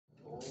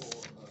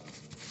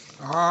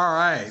All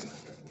right.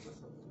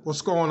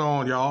 What's going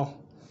on, y'all?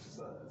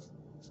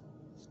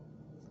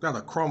 Got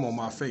a crumb on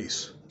my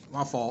face.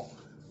 My fault.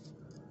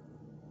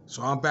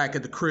 So I'm back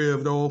at the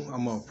crib, though.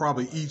 I'm going to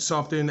probably eat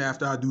something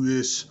after I do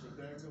this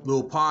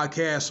little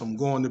podcast. I'm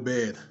going to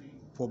bed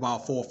for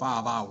about 4 or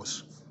 5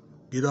 hours.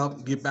 Get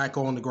up, get back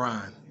on the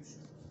grind.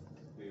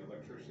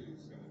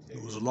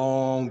 It was a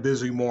long,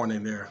 busy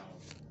morning there.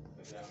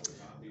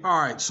 All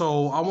right,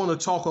 so I want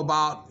to talk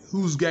about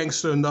who's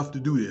gangster enough to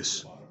do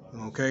this,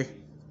 okay?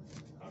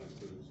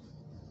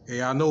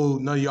 Hey, I know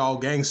none of y'all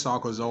gang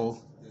stalkers,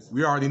 though.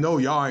 We already know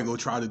y'all ain't gonna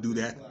try to do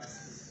that.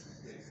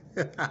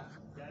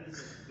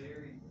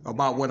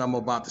 About what I'm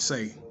about to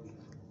say.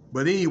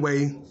 But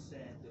anyway,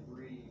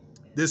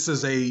 this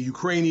is a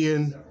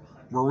Ukrainian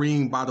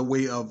Marine by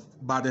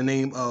the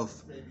name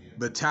of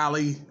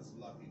Vitaly.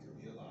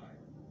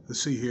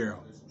 Let's see here,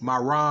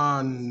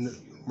 Maranovich,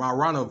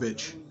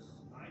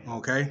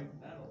 okay,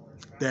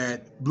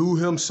 that blew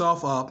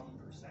himself up,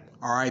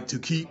 all right, to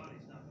keep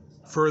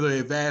further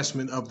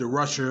advancement of the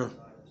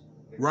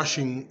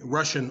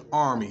Russian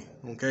army,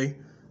 okay.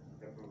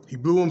 He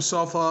blew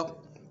himself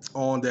up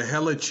on the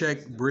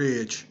Helichek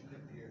Bridge,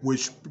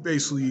 which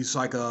basically is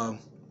like a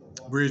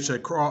bridge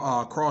that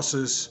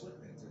crosses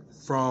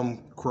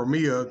from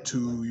Crimea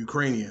to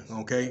Ukrainian,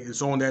 okay.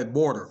 It's on that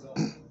border.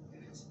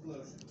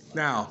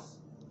 Now,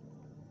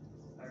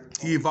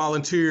 he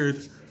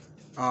volunteered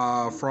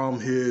from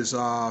his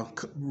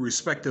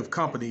respective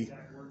company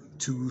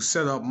to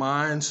set up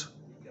mines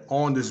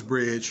on this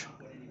bridge,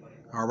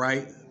 all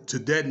right, to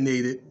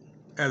detonate it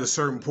at a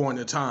certain point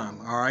in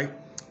time, all right.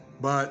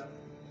 But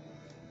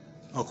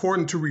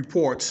according to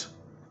reports,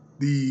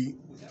 the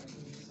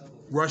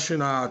Russian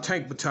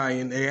tank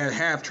battalion, they had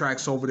half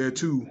tracks over there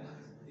too,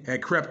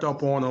 had crept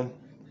up on him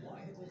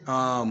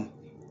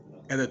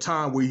at a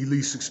time where he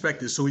least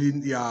expected. So he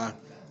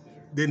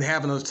didn't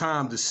have enough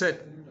time to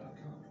set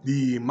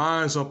the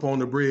mines up on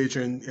the bridge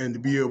and to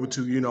be able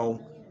to,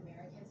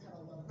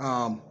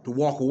 to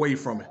walk away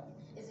from it.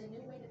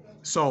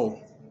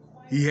 So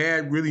he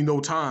had really no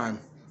time.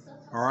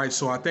 All right.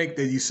 So I think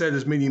that he set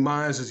as many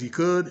mines as he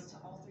could.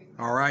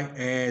 All right.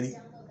 And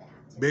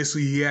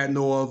basically he had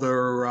no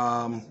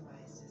other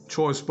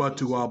choice but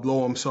to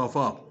blow himself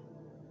up.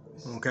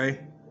 Okay.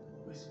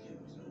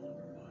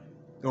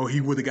 Or he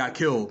would have got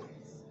killed.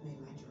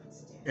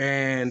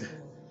 And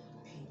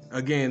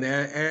again,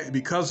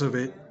 because of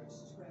it,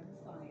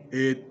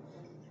 it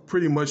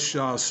pretty much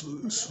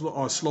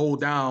slowed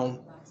down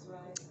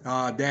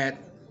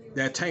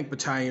that tank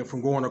battalion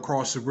from going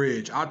across the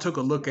bridge. I took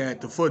a look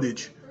at the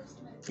footage,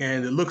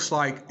 and it looks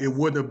like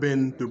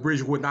the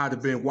bridge would not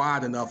have been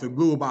wide enough. It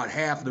blew about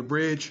half of the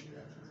bridge,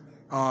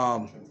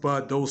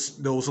 but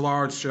those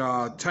large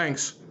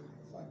tanks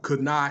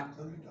could not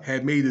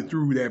have made it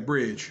through that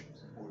bridge.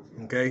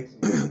 Okay,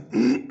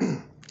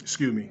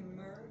 excuse me.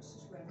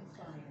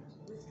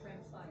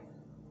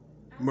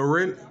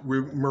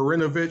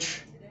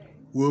 Marinovich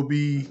will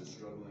be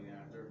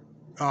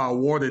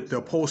awarded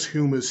the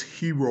posthumous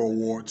hero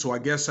award. So I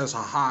guess that's a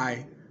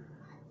high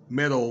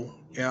medal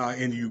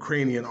in the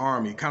Ukrainian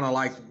army, kind of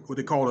like what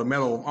they call the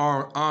Medal of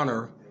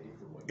Honor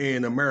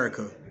in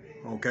America,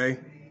 okay,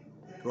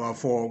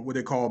 for what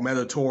they call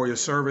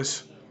meritorious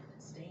service.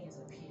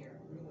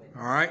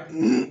 All right.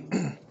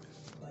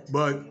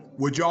 But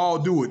would y'all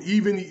do it?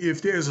 Even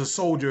if there's a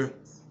soldier, an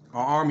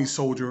army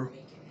soldier,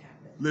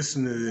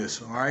 listen to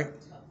this, all right?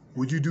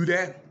 Would you do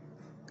that?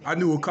 I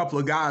knew a couple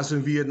of guys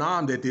in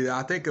Vietnam that did it.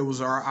 I think it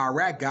was our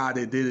Iraq guy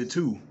that did it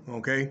too,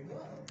 okay?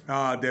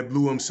 That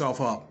blew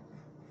himself up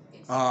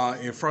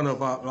in front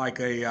of like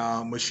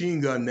a machine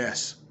gun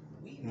nest,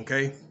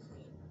 okay?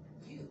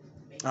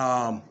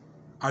 I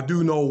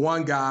do know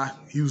one guy,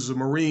 he was a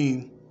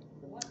Marine.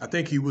 I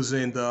think he was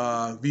in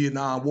the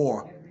Vietnam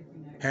War.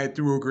 Had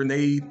threw a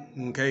grenade,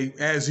 okay,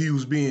 as he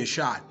was being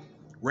shot.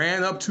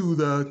 Ran up to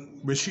the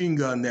machine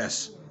gun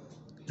nest.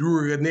 Threw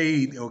a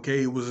grenade,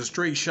 okay, it was a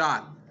straight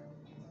shot,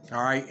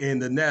 all right, in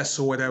the nest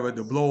or whatever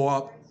to blow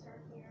up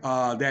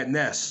that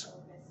nest,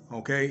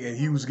 okay, and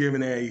he was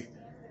given a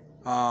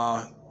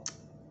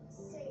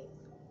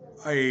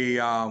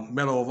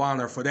Medal of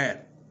Honor for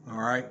that, all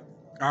right.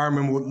 I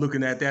remember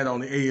looking at that on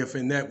the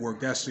AFN network.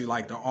 That's the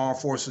Armed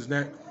Forces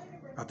net.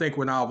 I think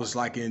when I was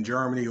like in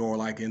Germany or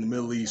like in the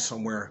Middle East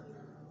somewhere,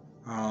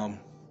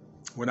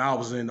 when I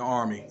was in the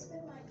Army,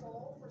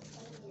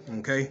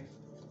 okay.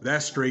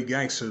 That's straight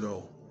gangster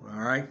though. All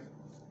right.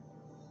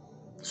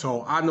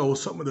 So I know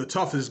some of the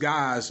toughest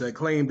guys that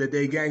claim that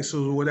they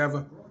gangsters or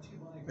whatever.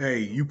 Hey,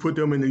 you put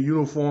them in the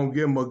uniform,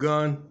 give them a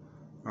gun.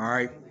 All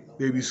right.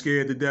 They be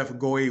scared to death and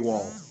go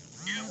AWOL.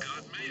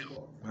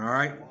 All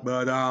right.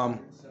 But I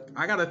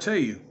got to tell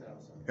you,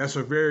 that's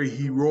a very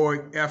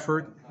heroic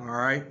effort. All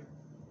right.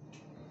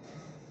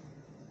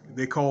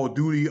 They call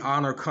duty,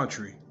 honor,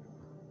 country.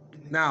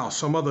 Now,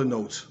 some other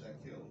notes.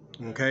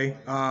 Okay.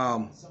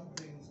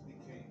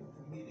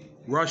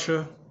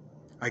 Russia,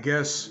 I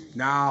guess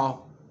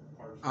now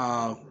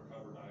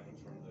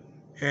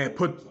had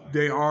put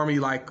their army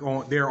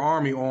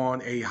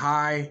on a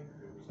high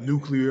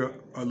nuclear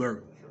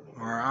alert.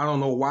 All right, I don't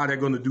know why they're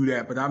going to do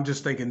that, but I'm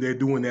just thinking they're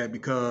doing that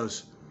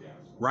because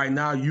right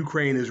now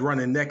Ukraine is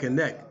running neck and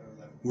neck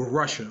with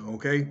Russia.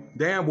 Okay,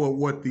 damn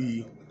what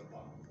the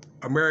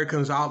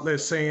Americans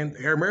outlets saying.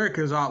 The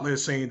Americans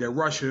outlets saying that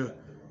Russia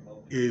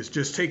is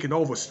just taking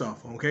over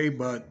stuff. Okay,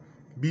 but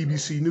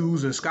BBC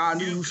News and Sky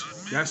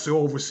News, that's the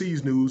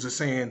overseas news, is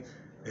saying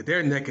that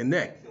they're neck and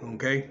neck.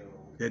 Okay,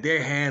 that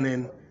they're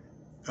handing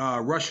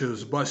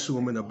Russia's butts to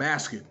them in a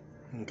basket.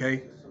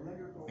 Okay,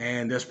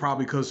 and that's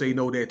probably because they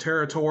know their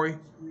territory.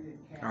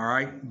 All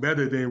right,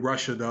 better than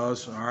Russia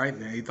does. All right,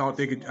 and they thought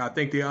they could. I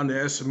think they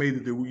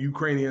underestimated the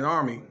Ukrainian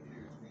army.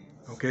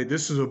 Okay,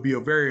 this will be a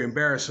very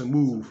embarrassing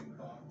move.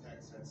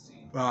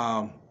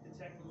 I'll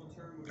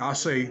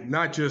say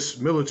not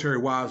just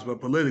military-wise,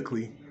 but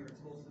politically.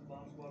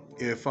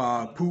 If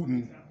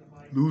Putin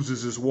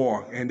loses this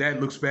war, and that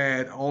looks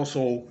bad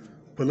also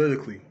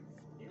politically.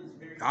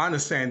 I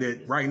understand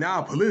that right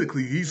now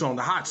politically he's on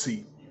the hot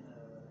seat.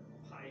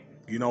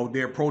 You know,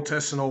 they're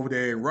protesting over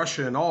there in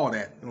Russia and all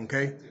that.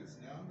 Okay.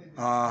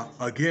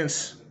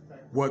 Against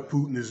what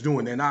Putin is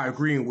doing. They're not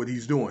agreeing with what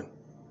he's doing.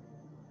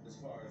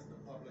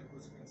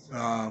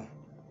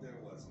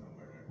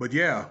 But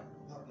yeah,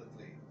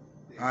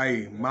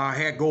 my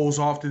hat goes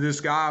off to this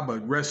guy,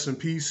 but rest in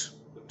peace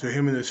to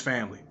him and his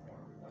family.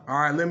 All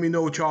right, let me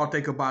know what y'all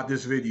think about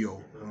this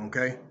video,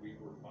 okay?